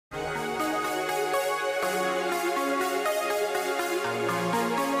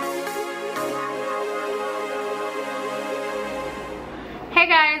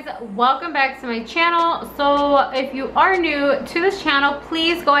welcome back to my channel. So if you are new to this channel,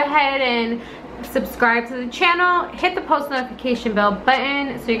 please go ahead and subscribe to the channel, hit the post notification bell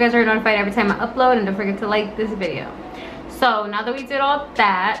button so you guys are notified every time I upload, and don't forget to like this video. So now that we did all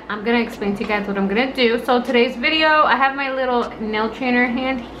that, I'm gonna explain to you guys what I'm gonna do. So today's video, I have my little nail trainer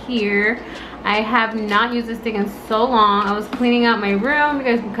hand here. I have not used this thing in so long. I was cleaning out my room. You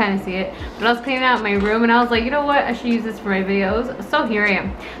guys can kind of see it, but I was cleaning out my room and I was like, you know what, I should use this for my videos. So here I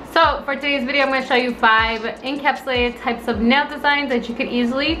am. So for today's video, I'm going to show you 5 encapsulated types of nail designs that you could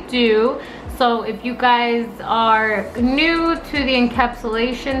easily do. So if you guys are new to the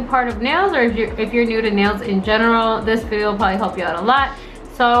encapsulation part of nails, or if you're new to nails in general, this video will probably help you out a lot.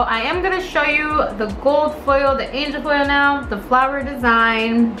 So I am going to show you the gold foil, the angel foil now, the flower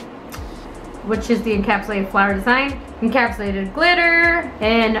design, which is the encapsulated flower design, encapsulated glitter,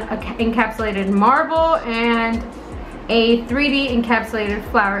 and encapsulated marble, and a 3D encapsulated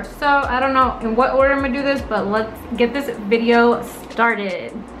flower. So I don't know in what order I'm gonna do this, but let's get this video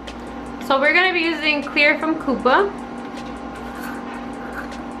started. So we're gonna be using clear from Coupa.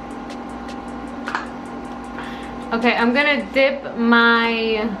 Okay, I'm gonna dip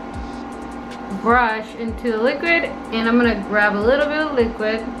my brush into the liquid, and I'm gonna grab a little bit of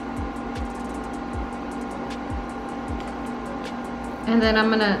liquid, and then I'm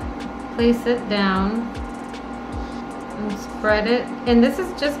gonna place it down and spread it. And this is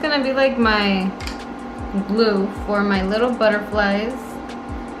just gonna be like my glue for my little butterflies.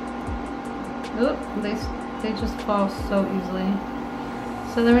 Oop, they just fall so easily.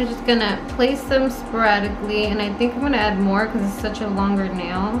 So then we're just gonna place them sporadically, and I think I'm gonna add more because it's such a longer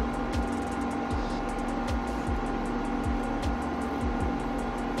nail.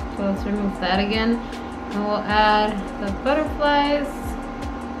 So let's remove that again, and we'll add the butterflies.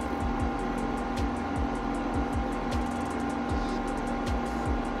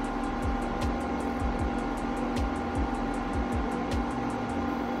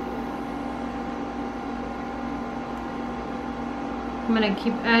 I'm gonna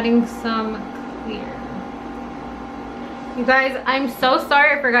keep adding some clear. You guys, I'm so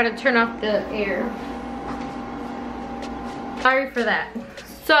sorry I forgot to turn off the air. Sorry for that.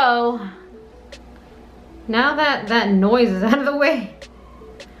 So now that that noise is out of the way,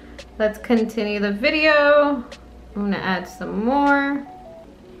 let's continue the video. I'm gonna add some more.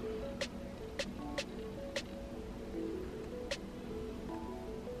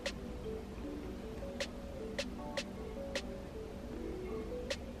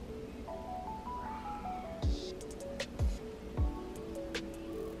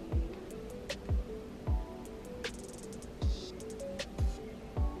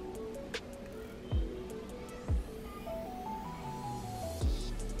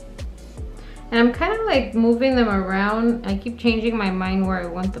 And I'm kind of like moving them around. I keep changing my mind where I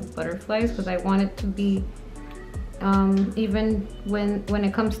want the butterflies, because I want it to be even when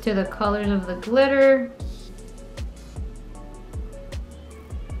it comes to the colors of the glitter.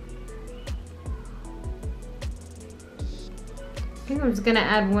 I think I'm just gonna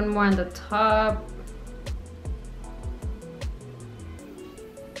add one more on the top.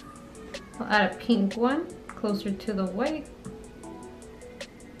 I'll add a pink one closer to the white.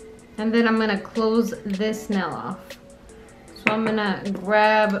 And then I'm gonna close this nail off. So I'm gonna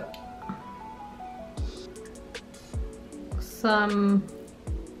grab some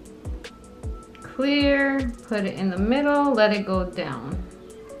clear, put it in the middle, let it go down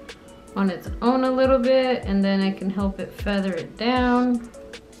on its own a little bit, and then I can help it feather it down.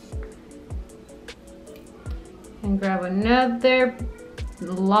 And grab another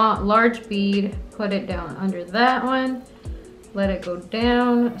large bead, put it down under that one, let it go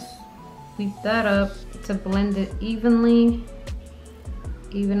down. Sweep that up to blend it evenly,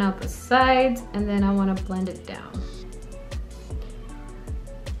 even out the sides, and then I want to blend it down.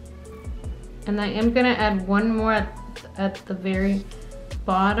 And I am going to add one more at the very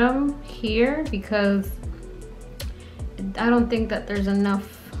bottom here, because I don't think that there's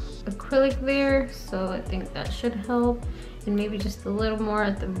enough acrylic there, so I think that should help. And maybe just a little more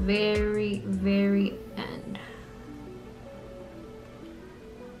at the very, very end.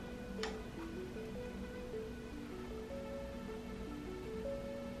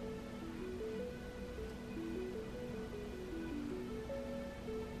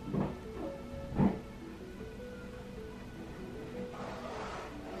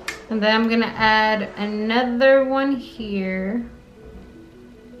 And then I'm gonna add another one here.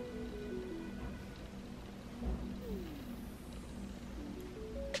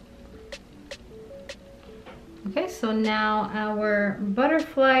 Okay, so now our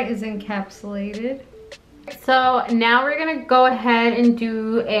butterfly is encapsulated. so now we're gonna go ahead and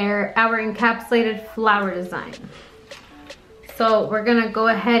do our encapsulated flower design. So we're gonna go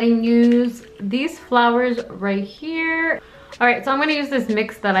ahead and use these flowers right here. All right, so I'm gonna use this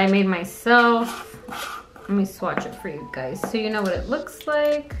mix that I made myself. Let me swatch it for you guys so you know what it looks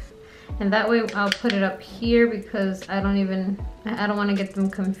like. And that way I'll put it up here because I don't want to get them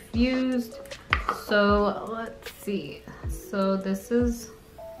confused. So let's see. So this is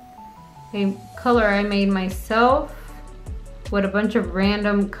a color I made myself with a bunch of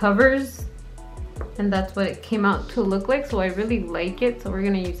random covers, and that's what it came out to look like. So I really like it, so we're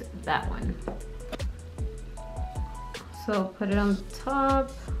gonna use that one. So put it on the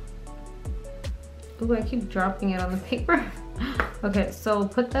top. Ooh, I keep dropping it on the paper. Okay, so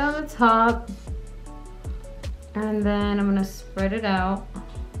put that on the top, and then I'm gonna spread it out,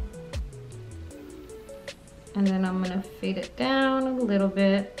 and then I'm gonna fade it down a little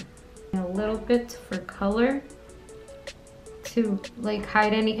bit for color, to like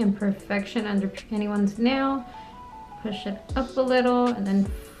hide any imperfection under anyone's nail. Push it up a little and then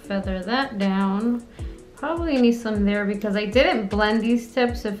feather that down. Probably need some there because I didn't blend these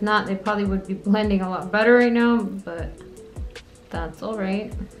tips. If not, they probably would be blending a lot better right now, but that's all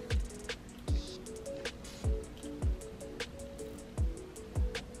right.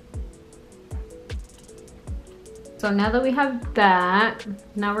 So now that we have that,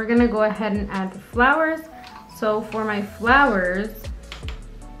 now we're gonna go ahead and add the flowers. So for my flowers,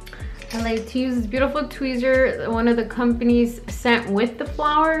 I like to use this beautiful tweezer one of the companies sent with the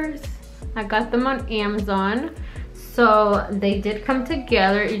flowers. I got them on Amazon. So they did come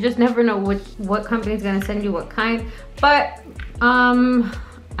together. You just never know what company's gonna send you what kind. But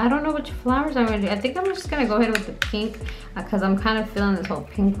I don't know which flowers I'm gonna do. I think I'm just gonna go ahead with the pink because I'm kind of feeling this whole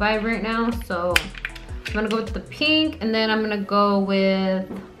pink vibe right now. So I'm gonna go with the pink, and then I'm gonna go with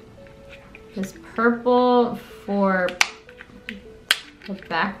this purple for the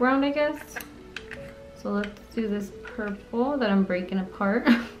background, I guess. So let's do this purple that I'm breaking apart.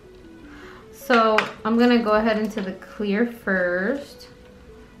 So I'm gonna go ahead into the clear first.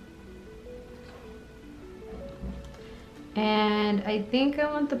 And I think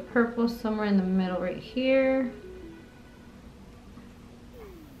I want the purple somewhere in the middle right here.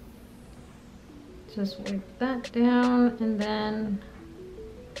 Just wipe that down and then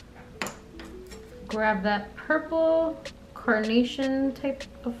grab that purple carnation type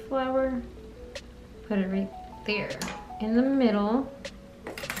of flower. Put it right there in the middle.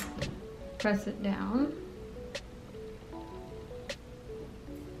 Press it down.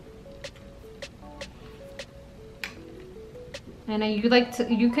 And you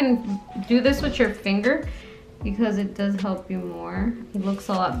can do this with your finger because it does help you more. It looks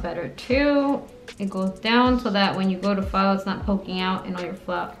a lot better too. It goes down so that when you go to file, it's not poking out and all your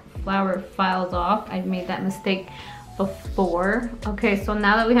flower files off. I made that mistake before. Okay, so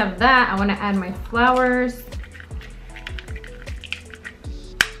now that we have that, I want to add my flowers.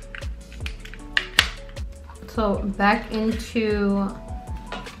 So back into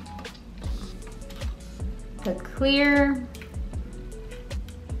the clear.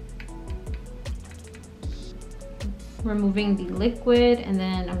 Removing the liquid, and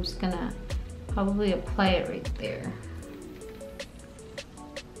then I'm just gonna probably apply it right there.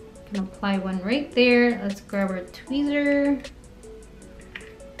 Gonna apply one right there. Let's grab our tweezer.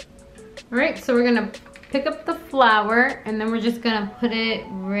 All right, so we're gonna pick up the flower, and then we're just gonna put it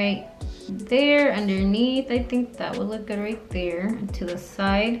right there underneath. I think that would look good right there, and to the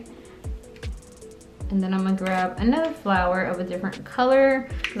side. And then I'm gonna grab another flower of a different color,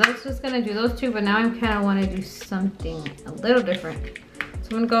 because I was just gonna do those two, but now I kind of want to do something a little different.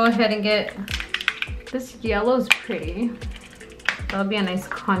 So I'm gonna go ahead and get, this yellow is pretty. That'll be a nice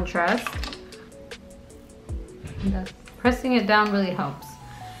contrast. And pressing it down really helps.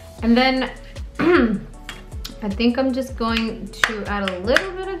 And then I think I'm just going to add a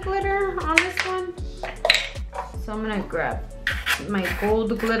little bit of glitter on this one. So I'm gonna grab my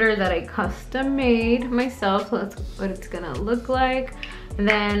gold glitter that I custom made myself. So that's what it's gonna look like. And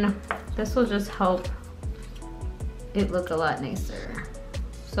then this will just help it look a lot nicer.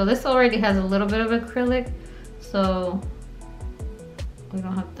 So this already has a little bit of acrylic, so we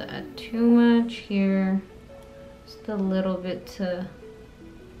don't have to add too much here. Just a little bit to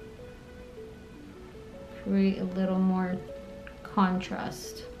create a little more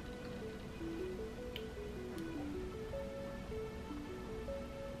contrast.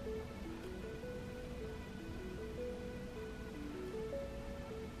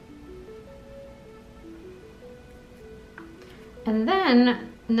 And then,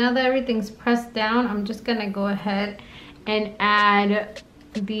 now that everything's pressed down, I'm just gonna go ahead and add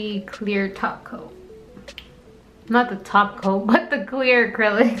the clear top coat. Not the top coat, but the clear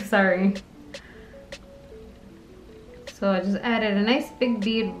acrylic, sorry. So I just added a nice big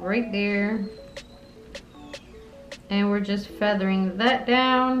bead right there. And we're just feathering that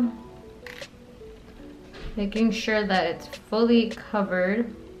down. Making sure that it's fully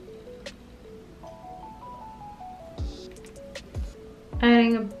covered.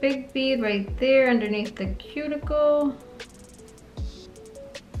 Adding a big bead right there underneath the cuticle.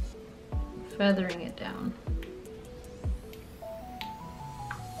 Feathering it down.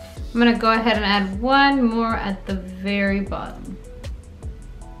 I'm gonna go ahead and add one more at the very bottom.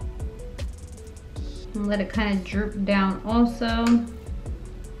 And let it kind of droop down also.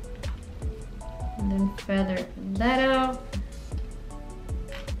 And then feather that out.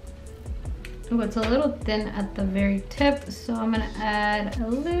 Oh, it's a little thin at the very tip, so I'm gonna add a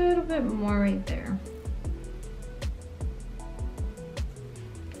little bit more right there.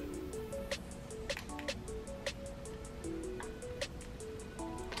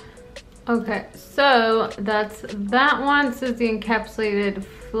 Okay, so that's that one. This is the encapsulated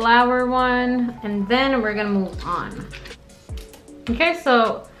flower one, and then we're gonna move on. Okay,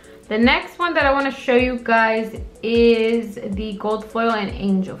 so the next one that I want to show you guys is the gold foil and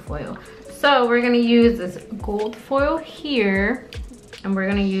angel foil. So we're gonna use this gold foil here, and we're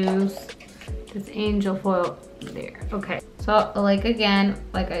gonna use this angel foil there. Okay, so like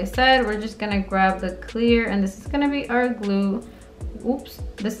I said, we're just gonna grab the clear, and this is gonna be our glue. Oops,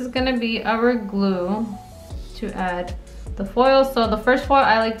 this is gonna be our glue to add the foil. So the first foil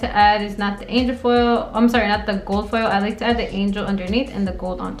I like to add is not the angel foil, I'm sorry, not the gold foil. I like to add the angel underneath and the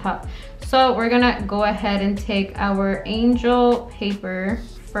gold on top. So we're gonna go ahead and take our angel paper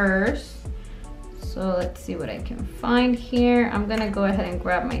first. So let's see what I can find here. I'm gonna go ahead and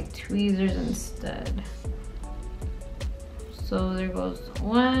grab my tweezers instead. So there goes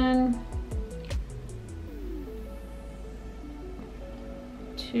one,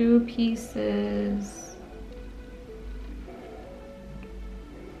 2 pieces,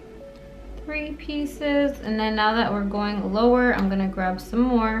 3 pieces, and then now that we're going lower, I'm gonna grab some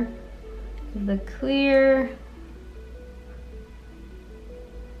more of the clear.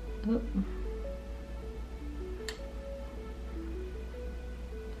 Oh.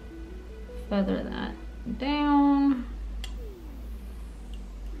 Feather that down.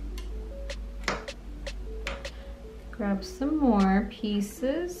 Grab some more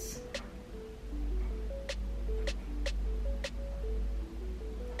pieces.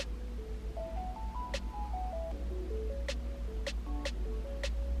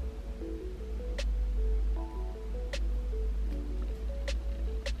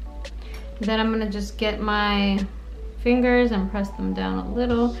 Then I'm gonna just get my fingers and press them down a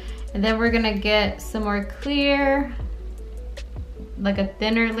little. And then we're gonna get some more clear, like a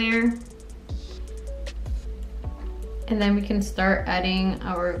thinner layer. And then we can start adding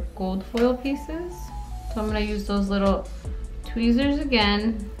our gold foil pieces. So I'm gonna use those little tweezers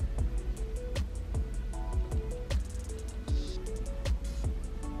again.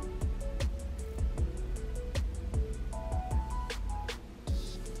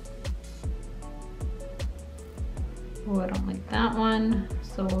 Oh, I don't like that one.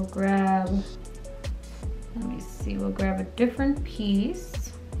 So we'll grab, let me see, we'll grab a different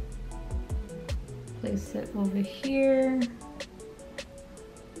piece. Place it over here.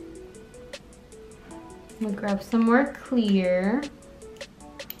 We'll grab some more clear.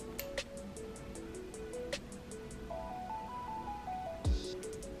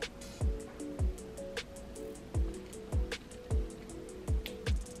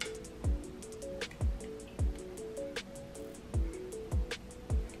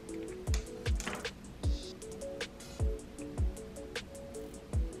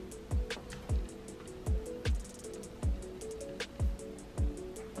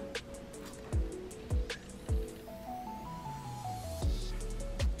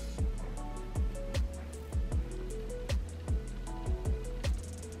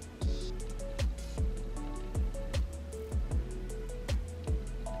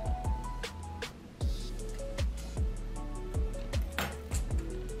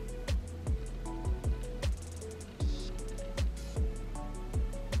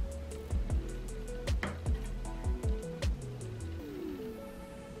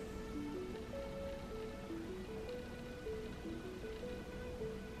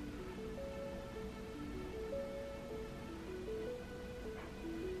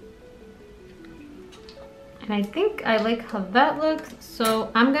 And I think I like how that looks.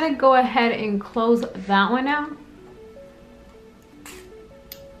 So I'm gonna go ahead and close that one out.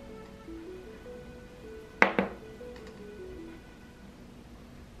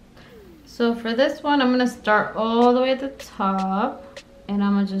 So for this one, I'm gonna start all the way at the top, and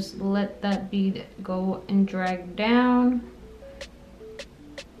I'm gonna just let that bead go and drag down.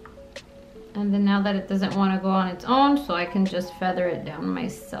 And then now that it doesn't want to go on its own, so I can just feather it down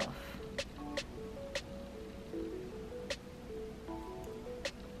myself.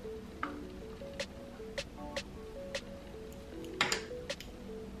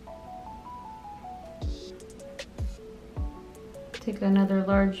 Take another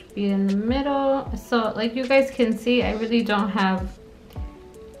large bead in the middle. So like you guys can see, I really don't have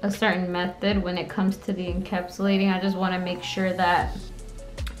a certain method when it comes to the encapsulating. I just want to make sure that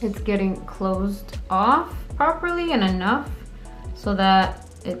it's getting closed off properly and enough so that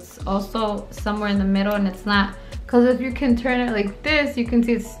it's also somewhere in the middle and it's not, because if you can turn it like this, you can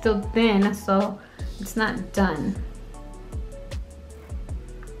see it's still thin, so it's not done.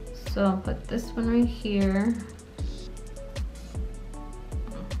 So I'll put this one right here,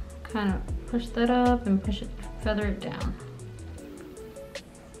 kind of push that up and push it, feather it down.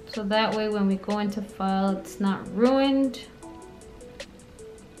 So that way when we go into file, it's not ruined.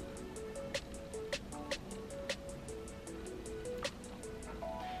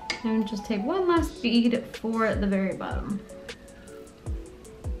 And just take one last bead for the very bottom.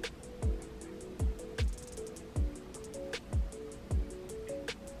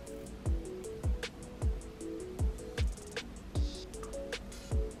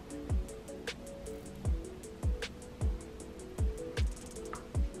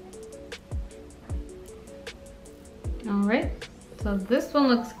 All right, so this one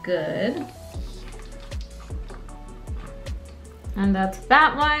looks good. And that's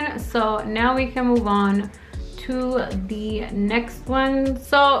that one. So now we can move on to the next one.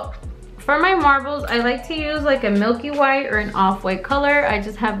 So for my marbles, I like to use like a milky white or an off-white color. I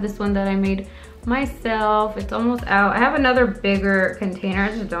just have this one that I made myself. It's almost out. I have another bigger container. I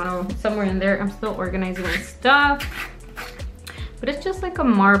just don't know, somewhere in there. I'm still organizing my stuff. But it's just like a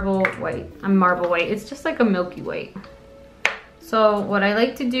marble white. It's just like a milky white. So what I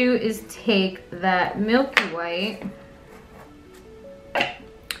like to do is take that milky white,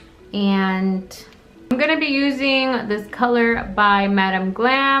 and I'm gonna be using this color by Madame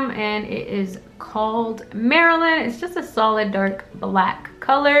Glam, and it is called Maryland. It's just a solid dark black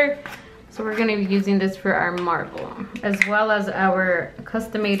color. So we're gonna be using this for our marble, as well as our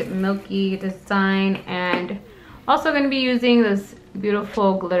custom-made milky design, and also gonna be using this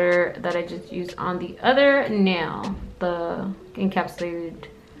beautiful glitter that I just used on the other nail, the encapsulated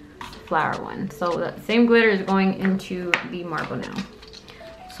flower one. So that same glitter is going into the marble now.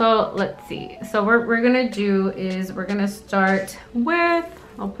 So let's see. So what we're gonna do is we're gonna start with,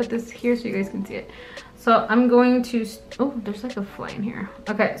 I'll put this here so you guys can see it. So I'm going to, oh, there's like a fly in here.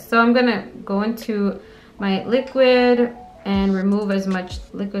 Okay, so I'm gonna go into my liquid and remove as much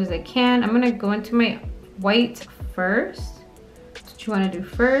liquid as I can. I'm gonna go into my white first. That's what you wanna do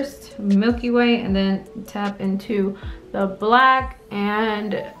first, milky white, and then tap into the black.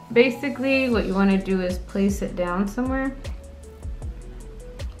 And basically what you wanna do is place it down somewhere.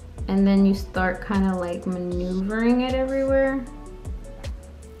 And then you start kind of like maneuvering it everywhere.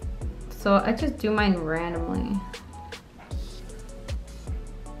 So I just do mine randomly.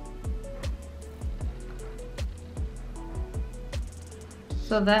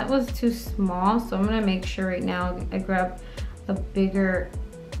 So that was too small, so I'm gonna make sure right now I grab a bigger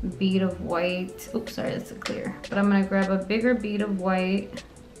bead of white. Oops, sorry, that's a clear. But I'm gonna grab a bigger bead of white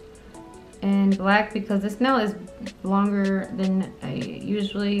and black, because this nail is longer than I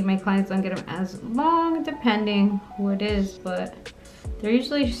usually, my clients don't get them as long depending who it is, but they're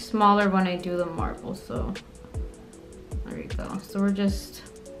usually smaller when I do the marble. So there we go. So we're just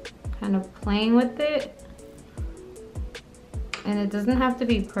kind of playing with it, and it doesn't have to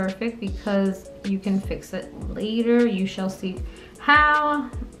be perfect because you can fix it later. You shall see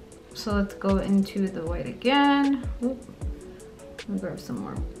how. So let's go into the white again. Oop. Let me grab some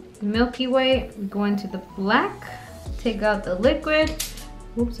more milky white, go into the black, take out the liquid.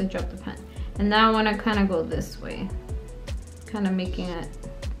 Oops, I dropped the pen. And now I want to kind of go this way, kind of making it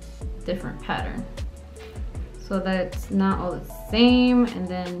a different pattern so that it's not all the same, and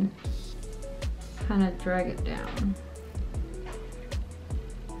then kind of drag it down.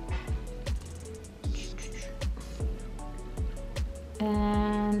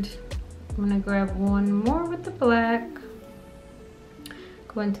 And I'm gonna grab one more with the black,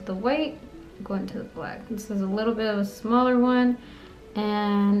 go into the white, go into the black. This is a little bit of a smaller one,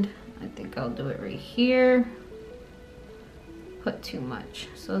 and I think I'll do it right here. Put too much.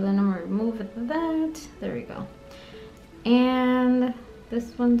 So then I'm gonna remove that. There we go. And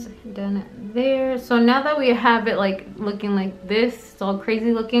This one's done there. So now that we have it like looking like this, it's all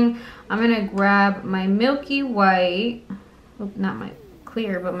crazy looking, I'm gonna grab my milky white, oh, not my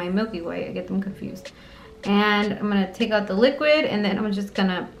clear, but my milky white, I get them confused. And I'm gonna take out the liquid, and then I'm just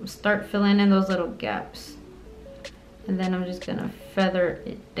gonna start filling in those little gaps. And then I'm just gonna feather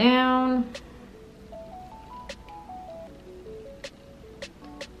it down.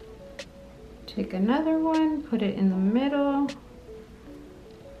 Take another one, put it in the middle.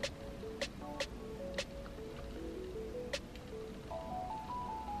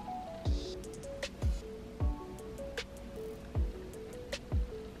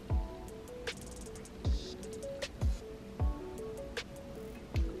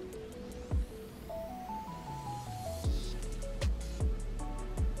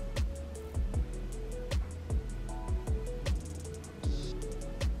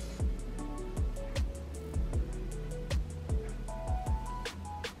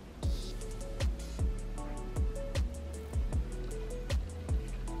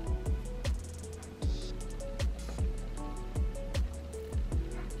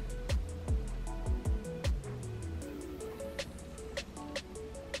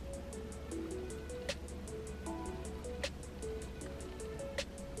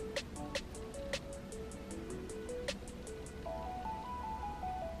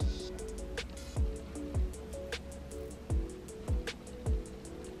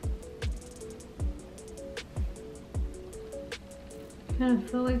 I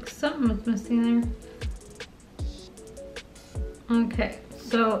feel like something was missing there. Okay,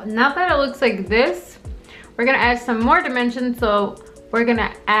 so now that it looks like this, we're gonna add some more dimensions. So we're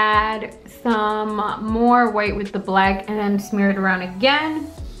gonna add some more white with the black and then smear it around again.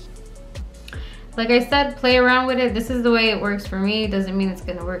 Like I said, play around with it. This is the way it works for me. Doesn't mean it's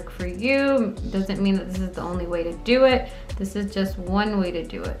gonna work for you. Doesn't mean that this is the only way to do it. This is just one way to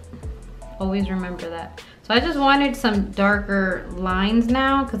do it. Always remember that. So I just wanted some darker lines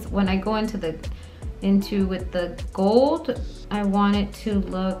now, because when I go into with the gold, I want it to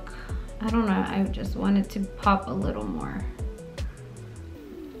look, I don't know, I just want it to pop a little more.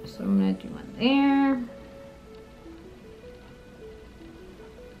 So I'm gonna do one there.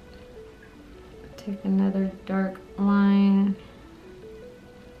 Take another dark line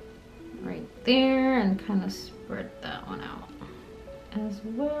right there and kind of spread that one out as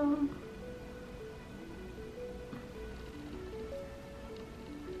well.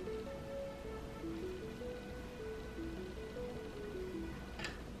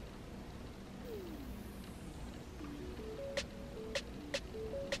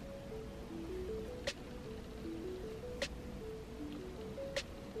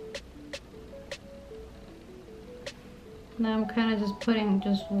 Now I'm kind of just putting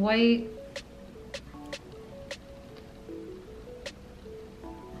just white.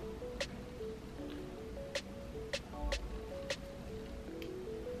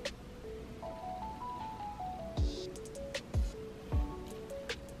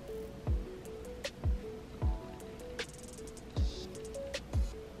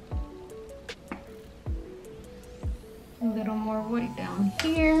 A little more white down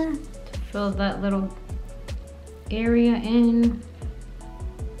here to fill that little area in.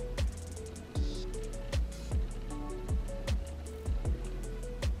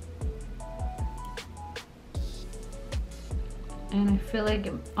 And I feel like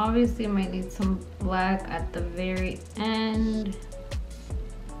it obviously might need some black at the very end.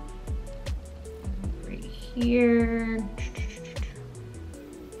 Right here.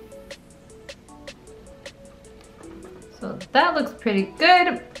 So that looks pretty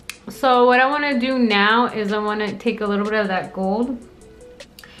good. So what I want to do now is I want to take a little bit of that gold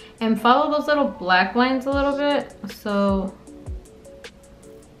and follow those little black lines a little bit. So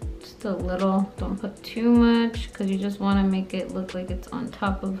just a little, don't put too much, because you just want to make it look like it's on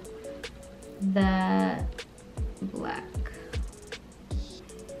top of that black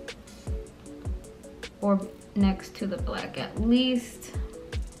or next to the black at least.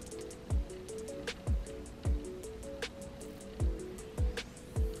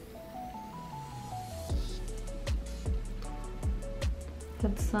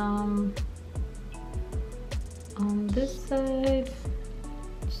 Put some on this side,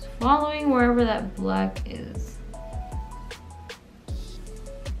 just following wherever that black is.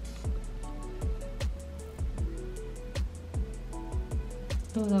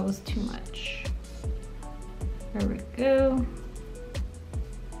 Oh, that was too much. There we go.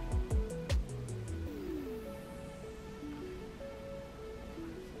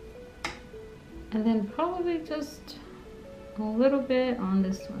 And then probably just a little bit on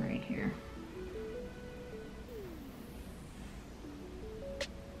this one right here.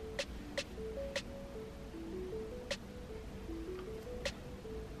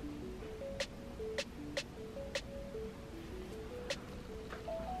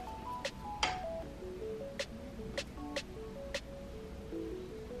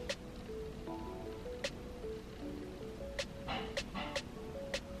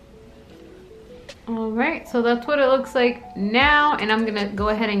 All right, so that's what it looks like now, and I'm gonna go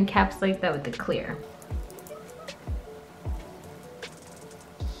ahead and encapsulate that with the clear.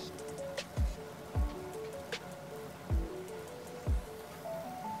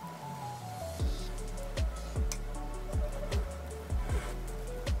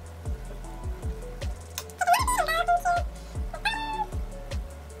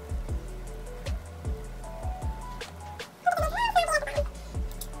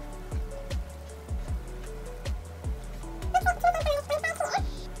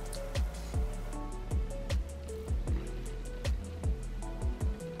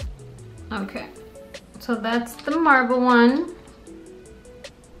 Okay, so that's the marble one.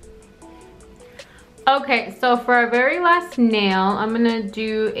 Okay, so for our very last nail, I'm gonna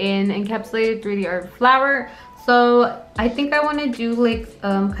do an encapsulated 3D art flower. So I think I want to do like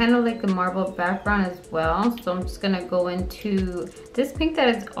kind of like a marble background as well. So I'm just gonna go into this pink that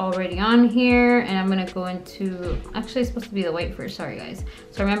is already on here, and I'm gonna go into, actually it's supposed to be the white first, sorry guys.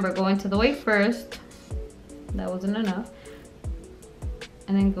 So remember, go into the white first. That wasn't enough.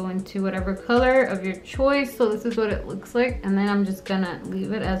 And then go into whatever color of your choice. So this is what it looks like, and then I'm just gonna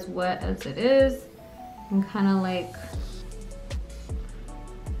leave it as wet as it is and kind of like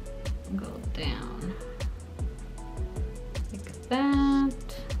go down like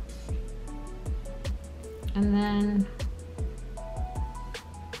that, and then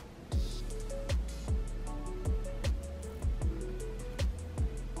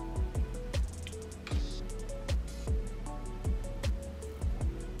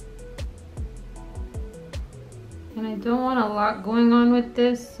I don't want a lot going on with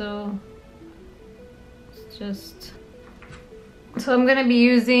this, so it's just, so I'm gonna be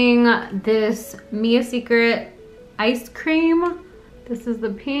using this Mia Secret ice cream. This is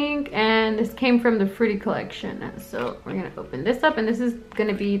the pink, and this came from the Fruity collection. So we're gonna open this up, and this is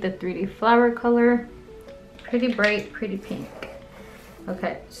gonna be the 3D flower color. Pretty bright, pretty pink.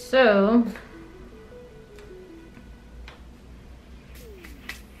 Okay, so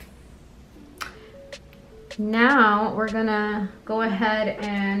now we're gonna go ahead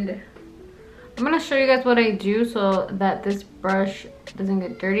and I'm gonna show you guys what I do so that this brush doesn't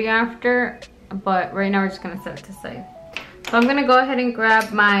get dirty after, but right now we're just gonna set it to side. So I'm gonna go ahead and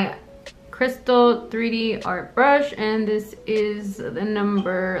grab my crystal 3D art brush, and this is the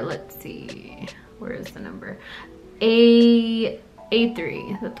number, let's see, where is the number?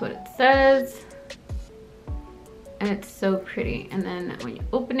 A3, that's what it says. And it's so pretty, and then when you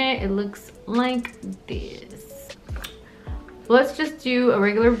open it, it looks like this. Let's just do a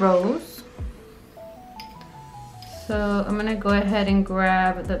regular rose. So I'm gonna go ahead and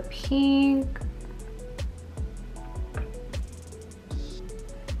grab the pink,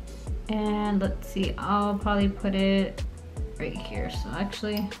 and let's see, I'll probably put it right here. So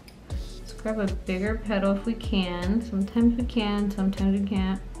actually, let's grab a bigger petal if we can. Sometimes we can, sometimes we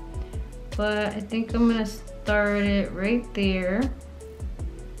can't, but I think I'm gonna start it right there.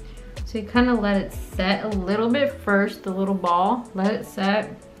 So you kind of let it set a little bit first, the little ball, let it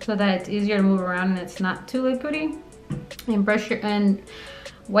set so that it's easier to move around and it's not too liquidy. And brush your, and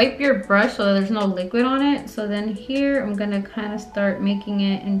wipe your brush so there's no liquid on it. So then here I'm gonna kind of start making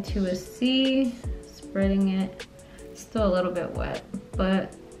it into a C, spreading it. It's still a little bit wet,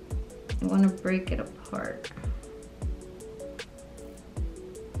 but I want to break it apart.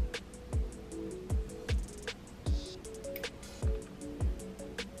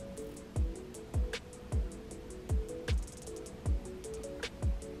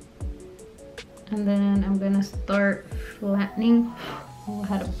 And then I'm gonna start flattening. Oh, I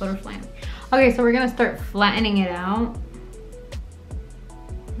had a butterfly. Okay, so we're gonna start flattening it out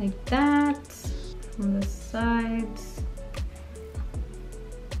like that from the sides.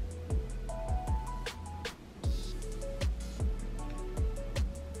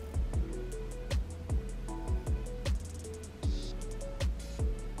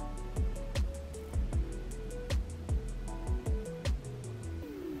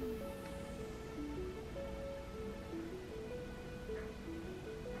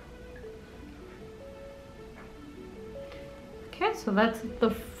 Okay, so that's the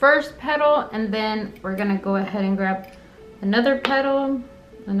first petal, and then we're gonna go ahead and grab another petal,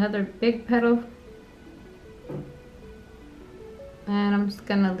 another big petal, and I'm just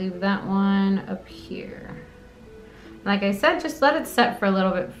gonna leave that one up here. Like I said, just let it set for a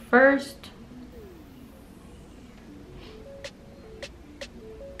little bit first.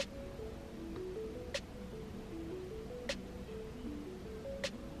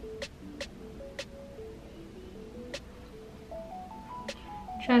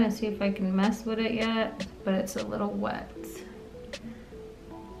 Trying to see if I can mess with it yet, but it's a little wet.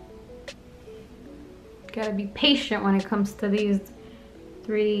 gotta be patient when it comes to these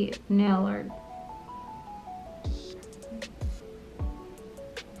 3D nail art.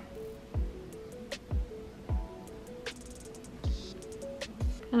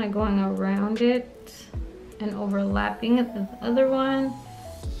 Kind of going around it and overlapping it with the other one.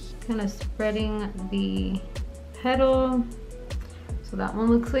 Kind of spreading the petal. So that one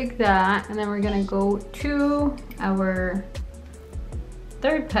looks like that. And then we're gonna go to our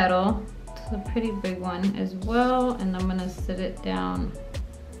third petal. It's a pretty big one as well. And I'm gonna sit it down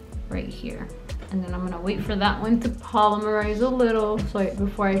right here. And then I'm gonna wait for that one to polymerize a little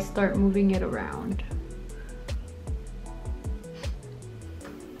before I start moving it around.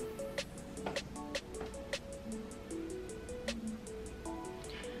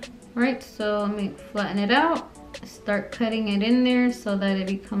 Alright, so let me flatten it out. Start cutting it in there so that it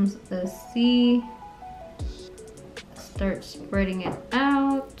becomes a C. Start spreading it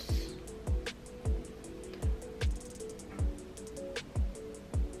out.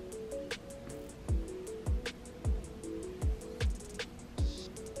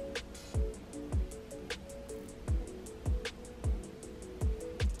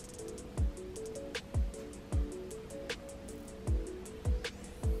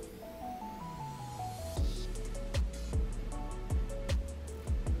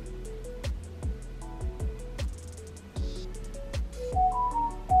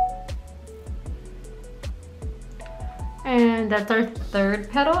 And that's our third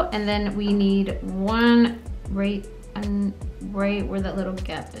petal, and then we need one right where that little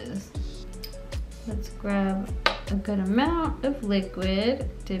gap is. Let's grab a good amount of liquid,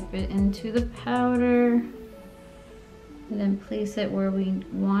 dip it into the powder, and then place it where we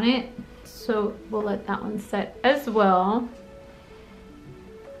want it. So we'll let that one set as well.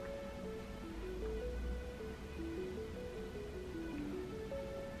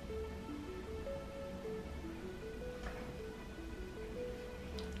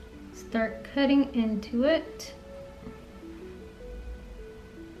 Start cutting into it.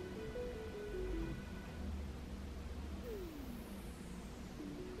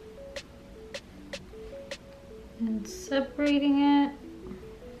 And separating it.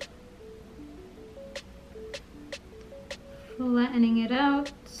 Flattening it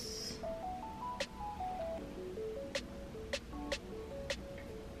out.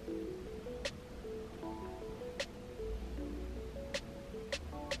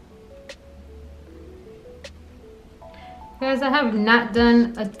 Guys, I have not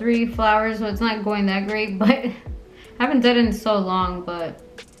done a 3 flowers, so it's not going that great, but I haven't done it in so long, but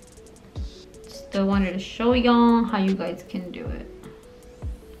still wanted to show y'all how you guys can do it.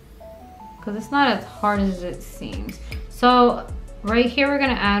 Because it's not as hard as it seems. So right here, we're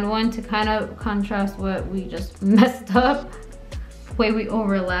gonna add one to kind of contrast what we just messed up, the way we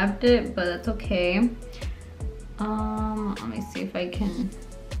overlapped it, but that's okay. Let me see if I can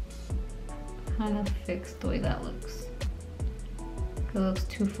kind of fix the way that looks. It looks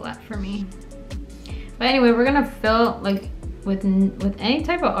too flat for me. But anyway, we're gonna fill, like with any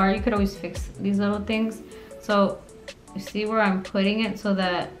type of art, you could always fix these little things. So you see where I'm putting it so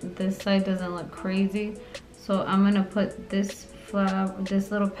that this side doesn't look crazy. So I'm gonna put this flower, this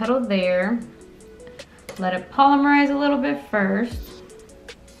little petal there. Let it polymerize a little bit first.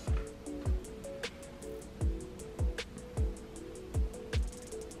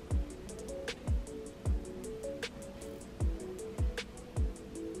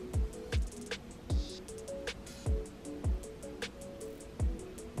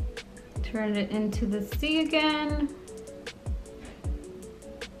 Turn it into the C again.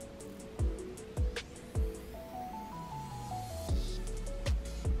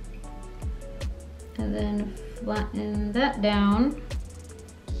 And then flatten that down.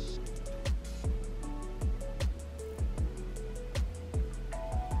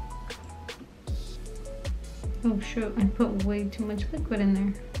 Oh shoot, I put way too much liquid in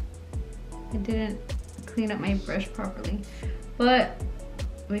there. I didn't clean up my brush properly. But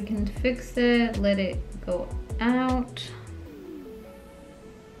we can fix it, let it go out.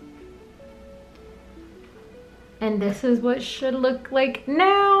 And this is what it should look like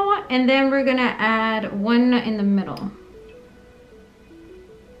now. And then we're gonna add one in the middle.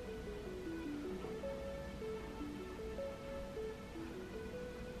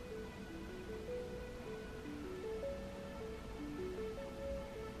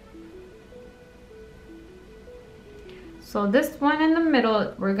 So this one in the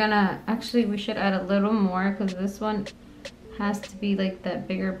middle, we're gonna, actually we should add a little more because this one has to be like that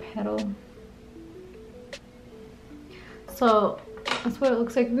bigger petal. So that's what it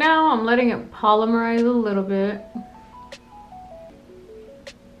looks like now. I'm letting it polymerize a little bit.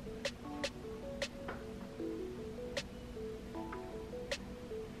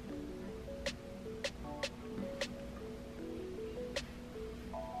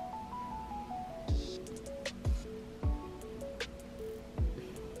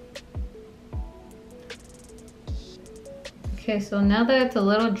 Okay, so now that it's a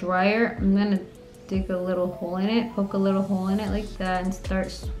little drier, I'm gonna dig a little hole in it, poke a little hole in it like that, and start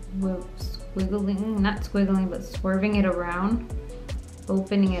squiggling, not squiggling, but swerving it around,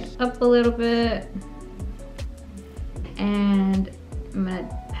 opening it up a little bit, and I'm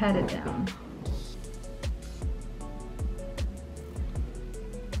gonna pat it down.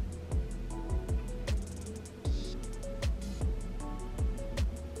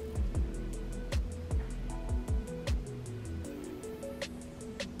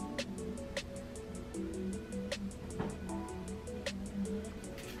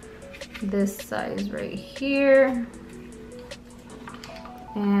 This size right here,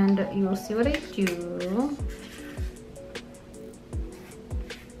 and you will see what I do.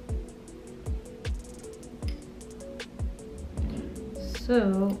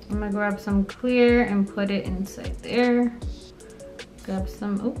 So I'm gonna grab some clear and put it inside there. Grab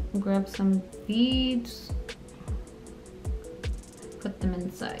some beads, put them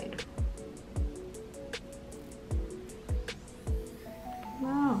inside.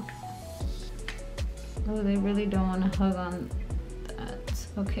 Wow. Oh, they really don't want to hug on that.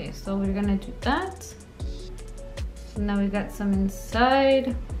 Okay, so we're gonna do that. So now we got some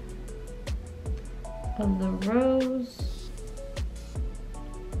inside of the rose.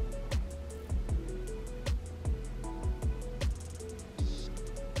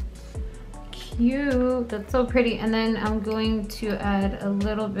 Cute, that's so pretty. And then I'm going to add a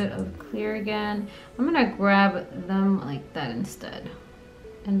little bit of clear again. I'm gonna grab them like that instead.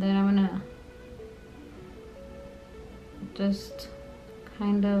 And then I'm gonna just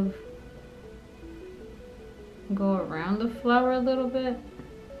kind of go around the flower a little bit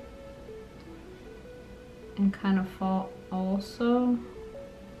and kind of fall also,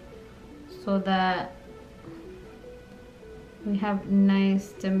 so that we have nice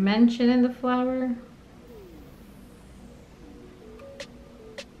dimension in the flower.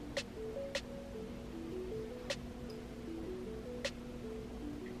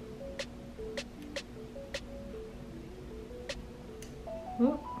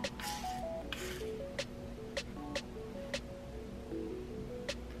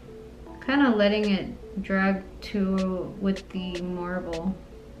 Kind of letting it drag to with the marble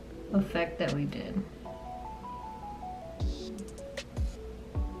effect that we did.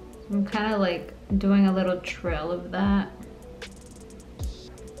 I'm kind of like doing a little trail of that.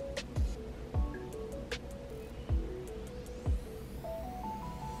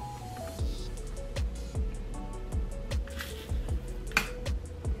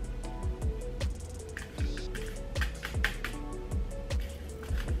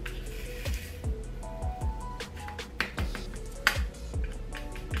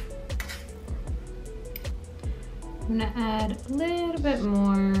 I'm gonna add a little bit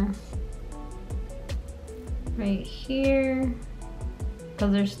more right here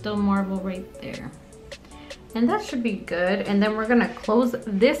because there's still marble right there, and that should be good. And then we're gonna close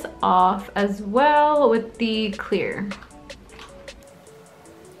this off as well with the clear.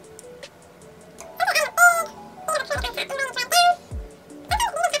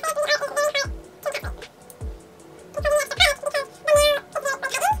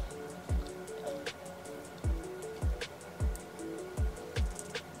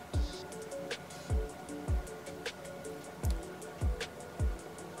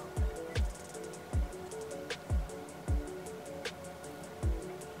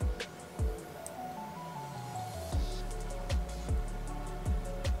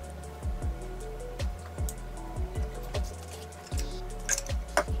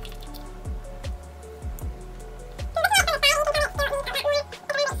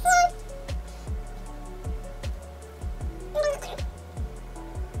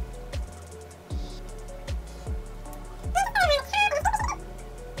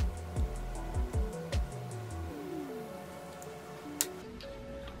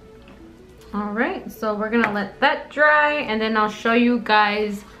 All right, so we're gonna let that dry, and then I'll show you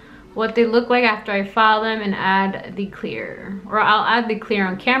guys what they look like after I file them and add the clear. Or I'll add the clear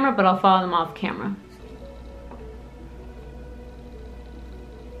on camera, but I'll file them off camera.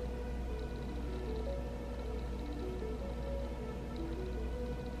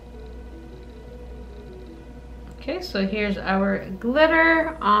 Okay, so here's our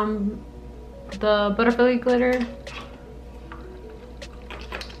glitter, the butterfly glitter.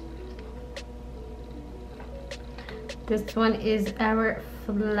 This one is our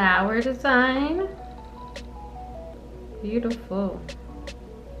flower design. Beautiful.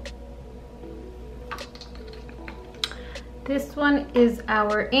 This one is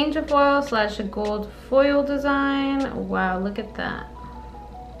our angel foil slash gold foil design. Wow, look at that.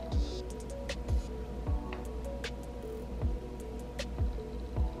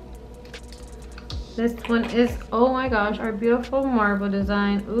 This one is, oh my gosh, our beautiful marble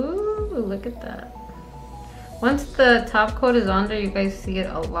design. Ooh, look at that. Once the top coat is on there, you guys see it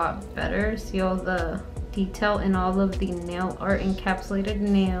a lot better. See all the detail in all of the nail art, encapsulated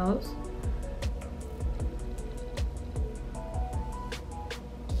nails.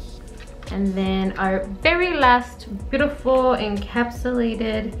 And then our very last beautiful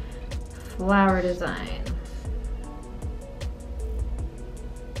encapsulated flower design.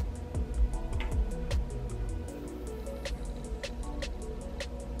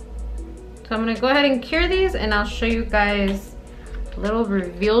 So I'm gonna go ahead and cure these and I'll show you guys a little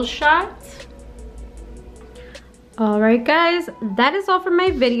reveal shot. All right guys, that is all for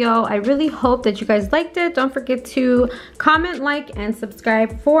my video. I really hope that you guys liked it. Don't forget to comment, like, and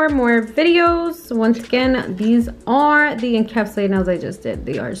subscribe for more videos. Once again, these are the encapsulated nails I just did.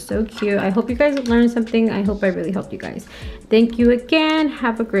 They are so cute. I hope you guys learned something. I hope I really helped you guys. Thank you again.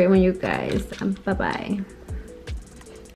 Have a great one, you guys. Bye-bye.